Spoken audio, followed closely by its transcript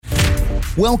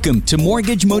Welcome to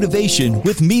Mortgage Motivation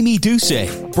with Mimi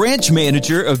Duce, branch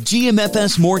manager of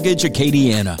GMFS Mortgage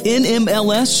Acadiana,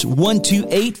 NMLS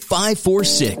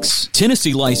 128546,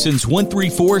 Tennessee license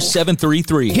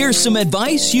 134733. Here's some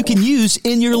advice you can use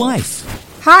in your life.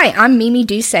 Hi, I'm Mimi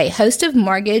Duce, host of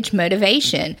Mortgage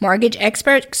Motivation, mortgage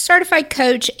expert, certified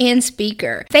coach, and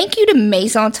speaker. Thank you to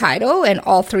Maison Title and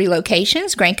all three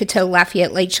locations, Grand Coteau,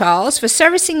 Lafayette, Lake Charles, for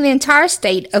servicing the entire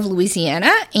state of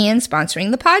Louisiana and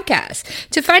sponsoring the podcast.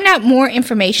 To find out more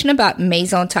information about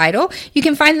Maison Title, you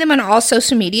can find them on all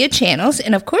social media channels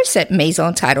and, of course, at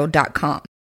maisontitle.com.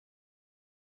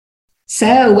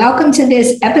 So welcome to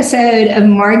this episode of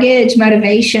Mortgage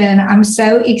Motivation. I'm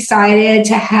so excited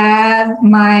to have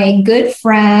my good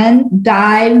friend,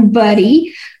 dive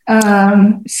buddy.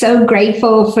 So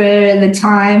grateful for the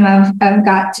time I've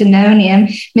got to know him,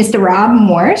 Mr. Rob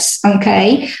Morse,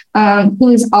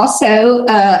 who's also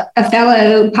a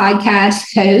fellow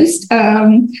podcast host.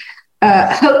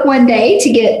 Hope one day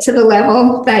to get to the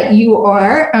level that you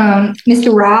are.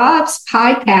 Mr. Rob's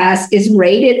podcast is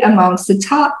rated amongst the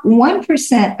top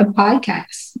 1% of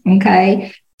podcasts.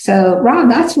 Okay. So Rob,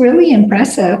 that's really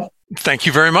impressive. Thank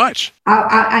you very much.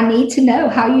 I need to know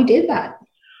how you did that.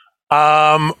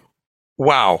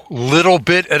 Wow. Little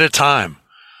bit at a time.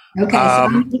 Okay.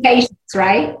 So patience,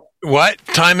 right? What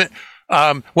time?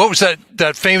 What was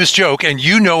that famous joke? And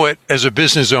you know it as a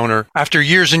business owner. After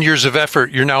years and years of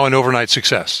effort, you're now an overnight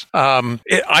success.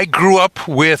 I grew up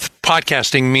with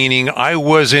podcasting, meaning I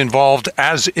was involved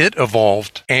as it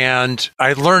evolved, and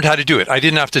I learned how to do it. I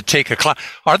didn't have to take a class.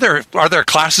 Are there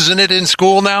classes in it in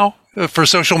school now for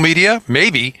social media?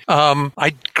 Maybe.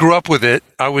 I grew up with it.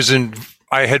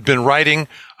 I had been writing.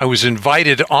 I was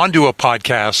invited onto a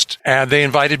podcast, and they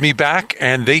invited me back,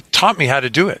 and they taught me how to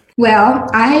do it. Well,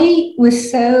 I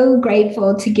was so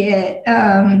grateful to get,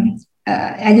 and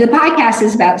the podcast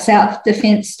is about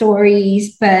self-defense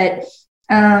stories, but,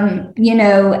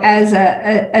 as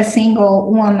a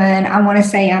single woman, I want to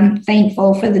say I'm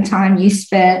thankful for the time you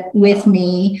spent with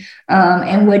me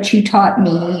and what you taught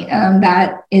me.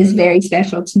 That is very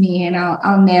special to me, and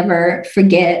I'll never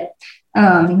forget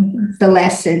the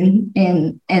lesson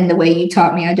and the way you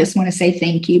taught me. I just want to say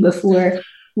thank you before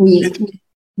we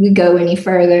go any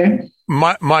further.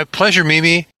 My pleasure,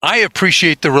 Mimi. I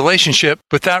appreciate the relationship,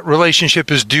 but that relationship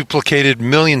is duplicated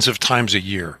millions of times a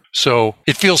year. So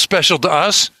it feels special to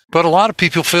us, but a lot of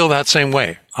people feel that same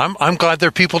way. I'm glad there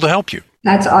are people to help you.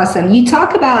 That's awesome. You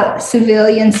talk about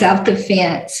civilian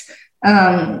self-defense.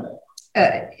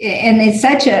 And it's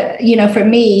such a, for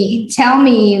me, tell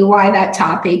me why that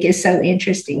topic is so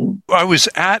interesting. I was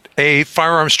at a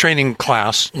firearms training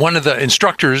class. One of the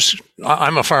instructors,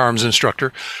 I'm a firearms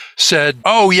instructor, said,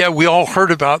 "Oh, yeah, we all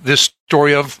heard about this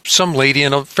story of some lady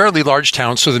in a fairly large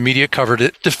town, so the media covered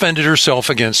it, defended herself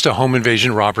against a home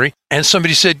invasion robbery." And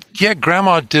somebody said, "Yeah,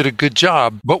 Grandma did a good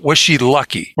job, but was she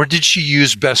lucky? Or did she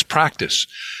use best practice?"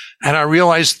 And I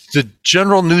realized the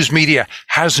general news media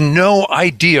has no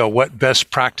idea what best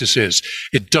practice is.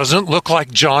 It doesn't look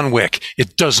like John Wick.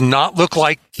 It does not look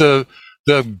like the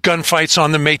gunfights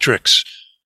on the Matrix.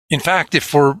 In fact,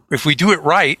 if we do it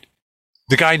right,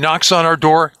 the guy knocks on our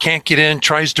door, can't get in,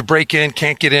 tries to break in,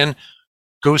 can't get in,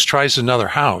 goes, tries another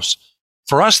house.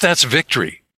 For us, that's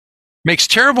victory. Makes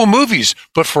terrible movies,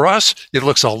 but for us, it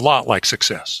looks a lot like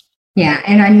success. Yeah,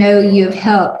 and I know you've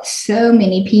helped so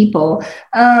many people.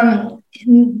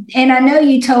 And I know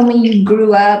you told me you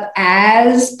grew up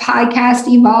as podcast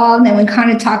evolved, and we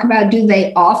kind of talk about, do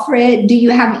they offer it? Do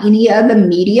you have any other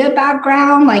media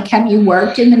background? Like, have you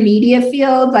worked in the media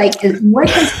field? Like, what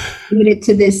has contributed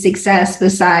to this success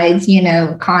besides,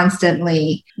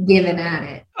 constantly giving at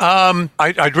it?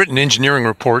 I'd written engineering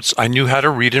reports. I knew how to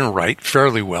read and write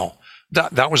fairly well.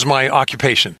 That was my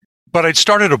occupation. But I'd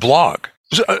started a blog.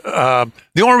 The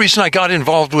only reason I got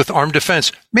involved with armed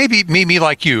defense, maybe Mimi,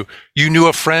 like you knew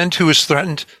a friend who was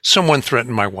threatened. Someone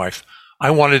threatened my wife.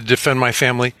 I wanted to defend my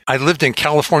family. I lived in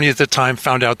California at the time,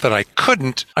 found out that I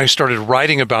couldn't. I started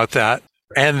writing about that.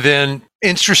 And then,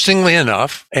 interestingly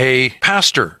enough, a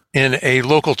pastor in a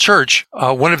local church,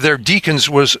 one of their deacons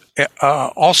was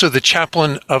also the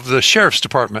chaplain of the sheriff's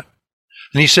department.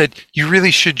 And he said, "You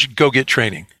really should go get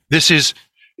training.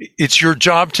 It's your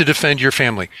job to defend your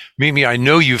family." Mimi, I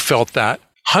know you felt that.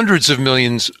 Hundreds of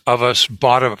millions of us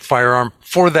bought a firearm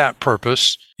for that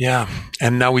purpose. Yeah.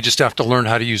 And now we just have to learn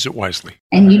how to use it wisely.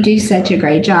 And you do such a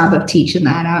great job of teaching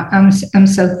that. I'm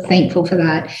so thankful for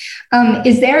that.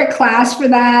 Is there a class for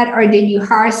that, or did you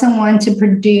hire someone to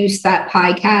produce that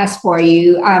podcast for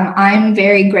you? I'm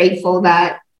very grateful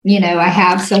that I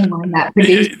have someone that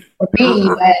produces for me,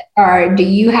 or do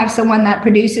you have someone that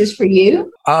produces for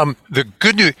you? The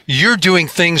good news, you're doing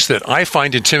things that I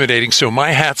find intimidating, so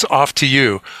my hat's off to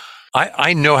you.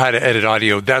 I know how to edit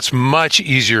audio. That's much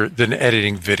easier than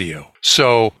editing video.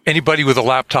 So anybody with a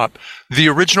laptop, the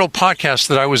original podcast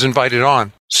that I was invited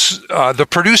on, the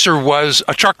producer was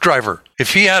a truck driver.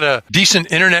 If he had a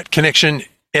decent internet connection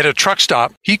at a truck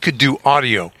stop, he could do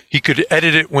audio. He could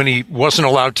edit it when he wasn't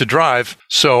allowed to drive.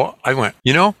 So I went,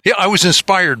 I was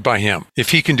inspired by him.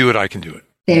 If he can do it, I can do it.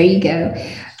 There you go.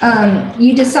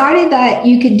 You decided that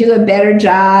you could do a better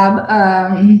job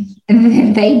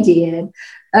than they did.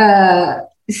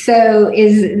 So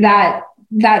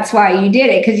that's why you did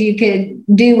it, because you could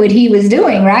do what he was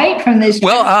doing, right? From this.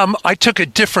 Well, I took a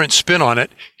different spin on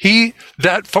it.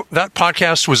 That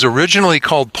podcast was originally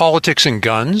called Politics and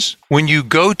Guns. When you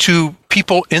go to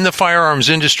people in the firearms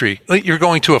industry, you're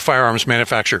going to a firearms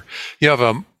manufacturer. You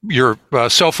have your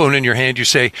cell phone in your hand. You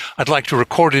say, I'd like to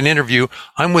record an interview.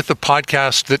 I'm with a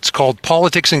podcast that's called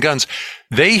Politics and Guns.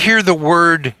 They hear the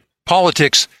word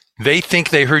politics. They think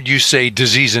they heard you say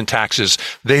disease and taxes.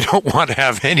 They don't want to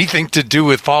have anything to do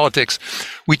with politics.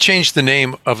 We changed the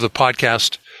name of the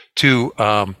podcast to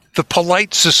the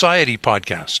Polite Society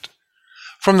Podcast,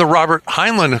 from the Robert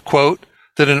Heinlein quote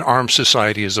that an armed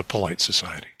society is a polite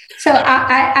society. So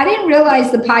I didn't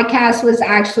realize the podcast was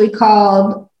actually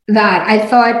called that. I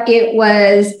thought it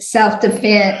was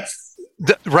self-defense.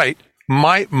 Right.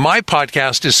 My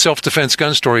podcast is Self-Defense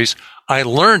Gun Stories. I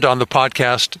learned on the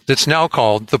podcast that's now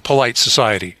called The Polite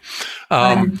Society.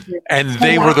 And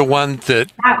they were the one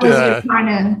that was kind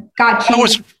of got you.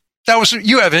 That was,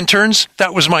 you have interns.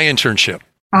 That was my internship.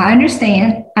 I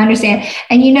understand.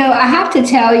 And, I have to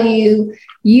tell you,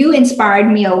 you inspired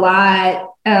me a lot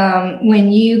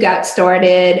when you got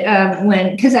started,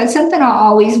 because that's something I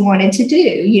always wanted to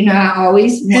do. I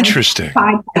always wanted to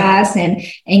podcast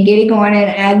and get it going and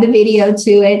add the video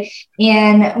to it.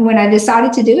 And when I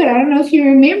decided to do it, I don't know if you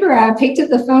remember, I picked up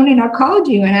the phone and I called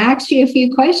you and asked you a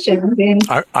few questions. And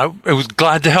I was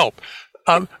glad to help.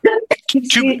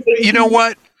 You know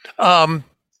what?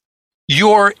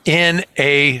 You're in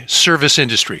a service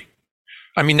industry.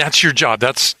 I mean, that's your job.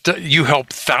 You help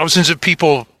thousands of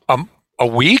people a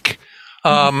week.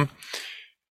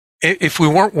 If we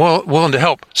weren't willing to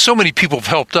help, so many people have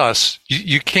helped us.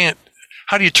 You can't.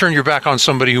 How do you turn your back on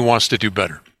somebody who wants to do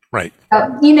better? Right.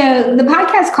 The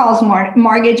podcast calls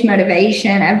mortgage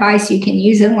motivation, advice you can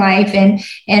use in life. And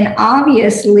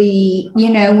obviously,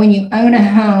 when you own a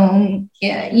home,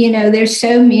 there's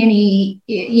so many,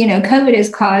 COVID has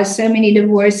caused so many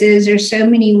divorces. There's so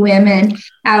many women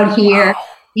out here. Wow.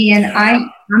 And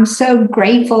I'm so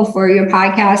grateful for your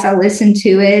podcast. I listen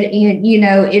to it, and,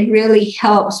 it really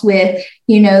helps with,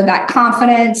 that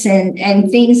confidence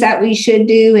and things that we should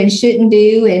do and shouldn't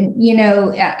do. And,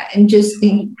 and just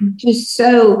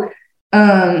so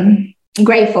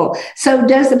grateful. So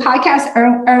does the podcast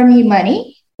earn you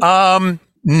money?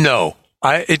 No,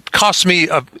 it costs me,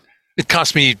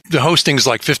 the hosting is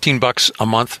like $15 a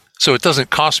month. So it doesn't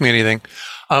cost me anything.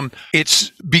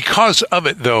 It's because of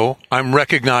it, though, I'm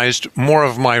recognized. More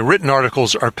of my written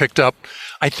articles are picked up.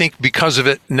 I think because of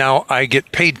it, now I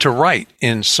get paid to write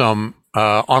in some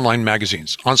online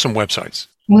magazines, on some websites.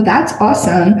 Well, that's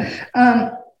awesome.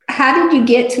 How did you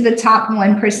get to the top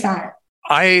 1%?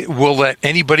 I will let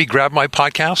anybody grab my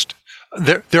podcast.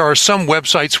 There are some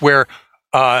websites where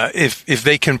if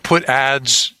they can put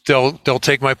ads, they'll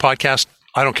take my podcast.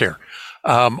 I don't care.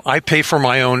 I pay for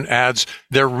my own ads.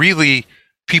 They're really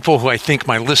people who I think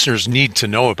my listeners need to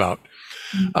know about.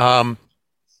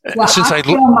 Well, I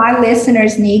feel my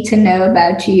listeners need to know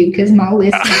about you, because my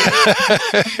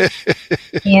listeners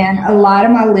and a lot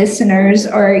of my listeners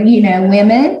are,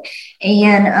 women.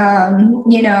 And,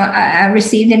 I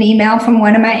received an email from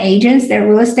one of my agents. They're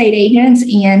real estate agents,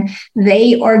 and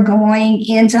they are going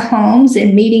into homes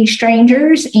and meeting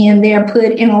strangers, and they're put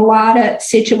in a lot of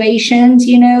situations,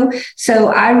 So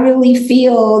I really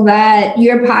feel that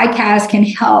your podcast can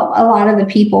help a lot of the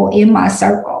people in my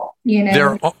circle.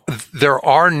 There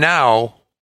are now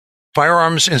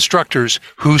firearms instructors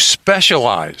who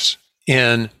specialize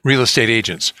in real estate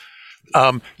agents.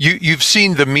 You've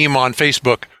seen the meme on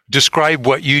Facebook, describe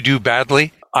what you do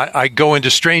badly. I go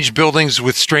into strange buildings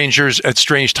with strangers at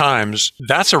strange times.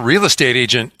 That's a real estate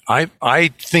agent. I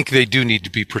think they do need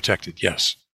to be protected.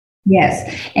 Yes.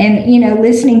 Yes. And,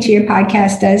 listening to your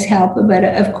podcast does help. But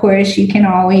of course, you can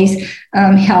always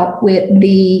help with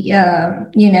the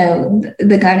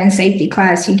gun and safety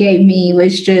class you gave me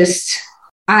was just,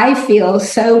 I feel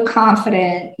so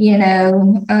confident,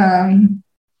 Well,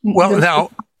 now,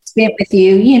 spent with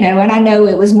you, and I know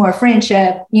it was more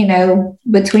friendship,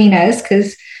 between us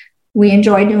because we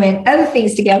enjoy doing other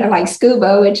things together like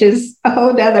scuba, which is a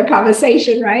whole other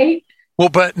conversation, right? Well,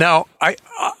 but now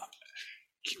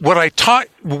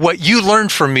what you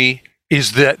learned from me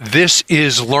is that this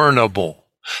is learnable.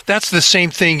 That's the same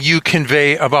thing you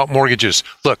convey about mortgages.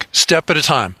 Look, step at a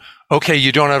time. Okay,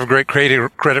 you don't have a great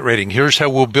credit rating. Here's how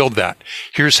we'll build that.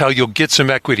 Here's how you'll get some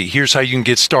equity. Here's how you can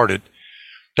get started.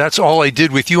 That's all I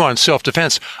did with you on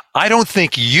self-defense. I don't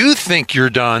think you think you're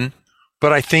done,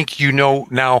 but I think you know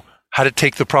now how to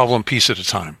take the problem piece at a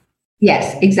time.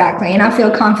 Yes, exactly. And I feel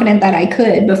confident that I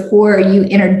could. Before you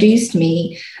introduced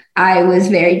me, I was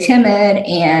very timid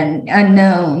and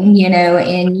unknown,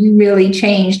 and you really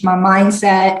changed my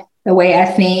mindset, the way I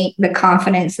think, the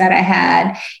confidence that I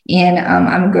had. And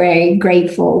I'm very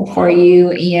grateful for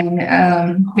you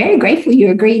and very grateful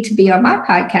you agreed to be on my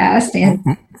podcast.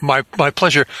 And my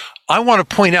pleasure. I want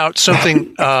to point out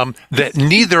something that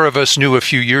neither of us knew a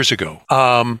few years ago.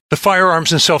 The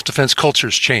firearms and self-defense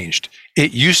culture's changed.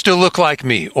 It used to look like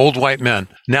me, old white men.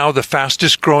 Now the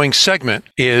fastest growing segment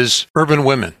is urban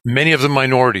women, many of them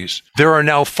minorities. There are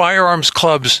now firearms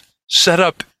clubs set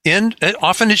up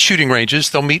often at shooting ranges.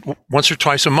 They'll meet once or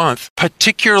twice a month,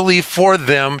 particularly for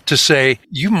them to say,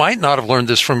 you might not have learned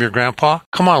this from your grandpa.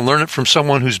 Come on, learn it from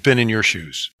someone who's been in your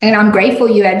shoes. And I'm grateful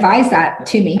you advised that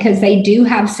to me because they do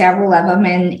have several of them.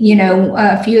 And,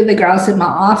 a few of the girls in my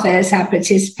office have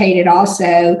participated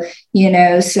also,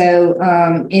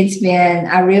 so it's been,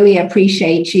 I really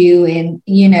appreciate you and,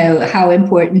 how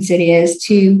important it is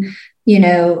to,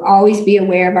 always be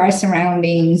aware of our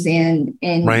surroundings and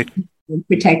right.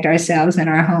 Protect ourselves and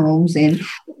our homes. And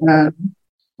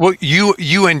well,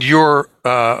 you and your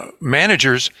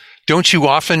managers, don't you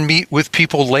often meet with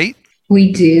people late?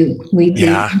 We do.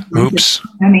 Yeah. Oops.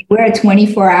 I mean, we're a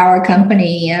 24-hour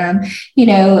company.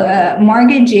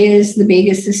 Mortgage is the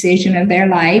biggest decision of their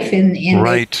life, and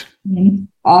right.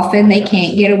 Often they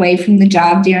can't get away from the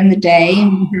job during the day,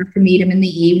 and we have to meet them in the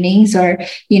evenings, or,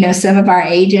 some of our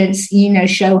agents,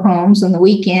 show homes on the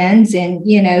weekends. And,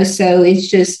 so it's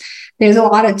just, there's a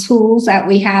lot of tools that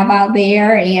we have out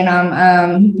there. And,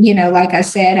 like I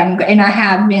said, I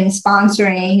have been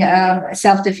sponsoring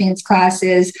self-defense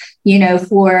classes,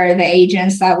 for the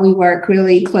agents that we work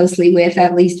really closely with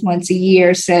at least once a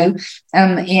year. So,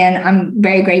 and I'm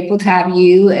very grateful to have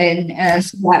you, and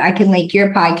so that I can link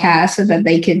your podcast so that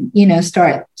they can,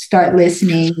 start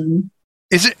listening.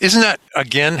 Isn't that,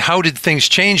 again, how did things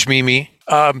change, Mimi?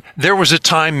 There was a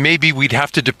time maybe we'd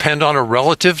have to depend on a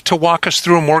relative to walk us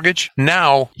through a mortgage.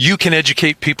 Now you can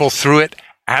educate people through it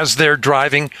as they're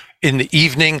driving in the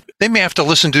evening. They may have to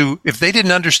listen to, if they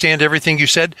didn't understand everything you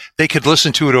said, they could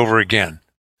listen to it over again.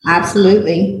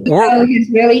 Absolutely.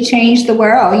 It's really changed the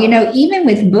world, even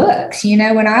with books,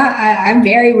 when I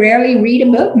very rarely read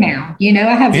a book now,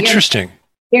 I have interesting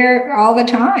here all the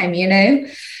time,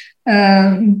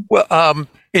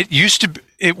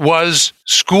 It was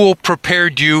school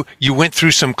prepared you. You went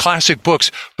through some classic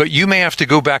books, but you may have to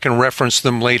go back and reference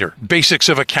them later. Basics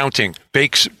of accounting,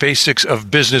 basics of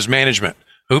business management.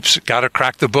 Oops, got to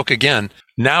crack the book again.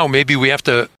 Now maybe we have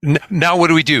to, now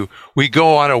what do? We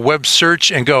go on a web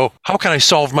search and go, how can I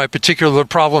solve my particular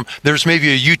problem? There's maybe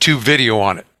a YouTube video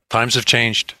on it. Times have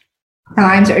changed.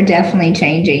 Times are definitely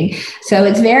changing. So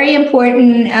it's very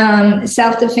important.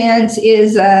 Self-defense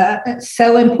is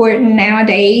so important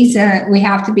nowadays. We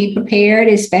have to be prepared,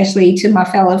 especially to my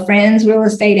fellow friends, real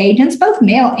estate agents, both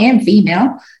male and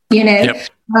female, Yep.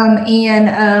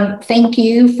 Thank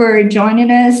you for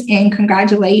joining us, and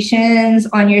congratulations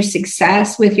on your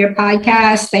success with your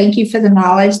podcast. Thank you for the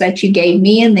knowledge that you gave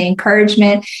me and the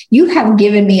encouragement you have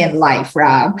given me in life,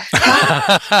 Rob.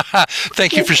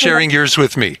 Thank you for sharing yours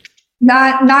with me.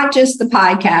 Not just the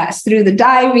podcast, through the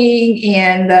diving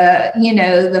and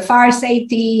the fire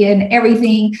safety and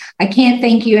everything. I can't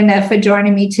thank you enough for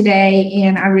joining me today,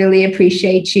 and I really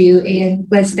appreciate you, and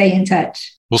let's stay in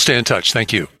touch. We'll stay in touch.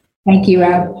 Thank you. Thank you,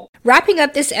 Rob. Wrapping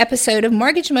up this episode of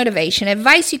Mortgage Motivation,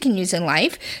 advice you can use in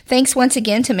life. Thanks once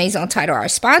again to Maison Title, our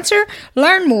sponsor.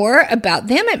 Learn more about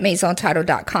them at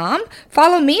MaisonTitle.com.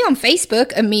 Follow me on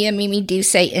Facebook, Amia Mimi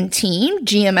Duce and Team,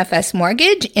 GMFS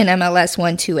Mortgage, NMLS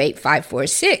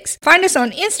 128546. Find us on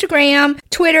Instagram,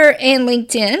 Twitter, and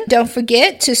LinkedIn. Don't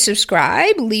forget to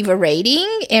subscribe, leave a rating,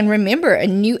 and remember, a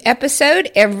new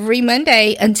episode every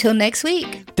Monday. Until next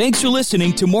week. Thanks for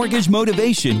listening to Mortgage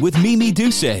Motivation with Mimi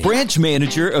Duce, branch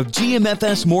manager of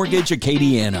GMFS Mortgage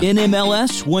Acadiana,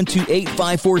 NMLS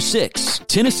 128546,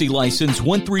 Tennessee license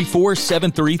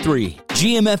 134733.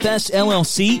 GMFS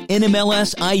LLC,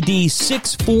 NMLS ID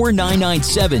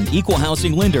 64997, Equal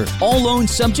Housing Lender. All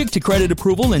loans subject to credit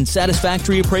approval and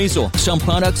satisfactory appraisal. Some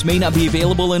products may not be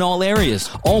available in all areas.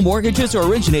 All mortgages are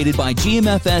originated by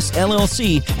GMFS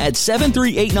LLC at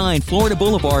 7389 Florida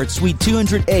Boulevard, Suite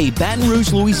 200A, Baton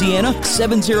Rouge, Louisiana,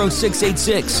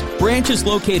 70686. Branch is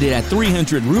located at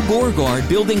 300 Rue Beauregard,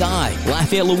 Building I,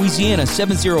 Lafayette, Louisiana,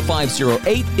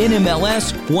 70508,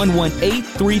 NMLS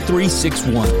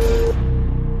 1183361.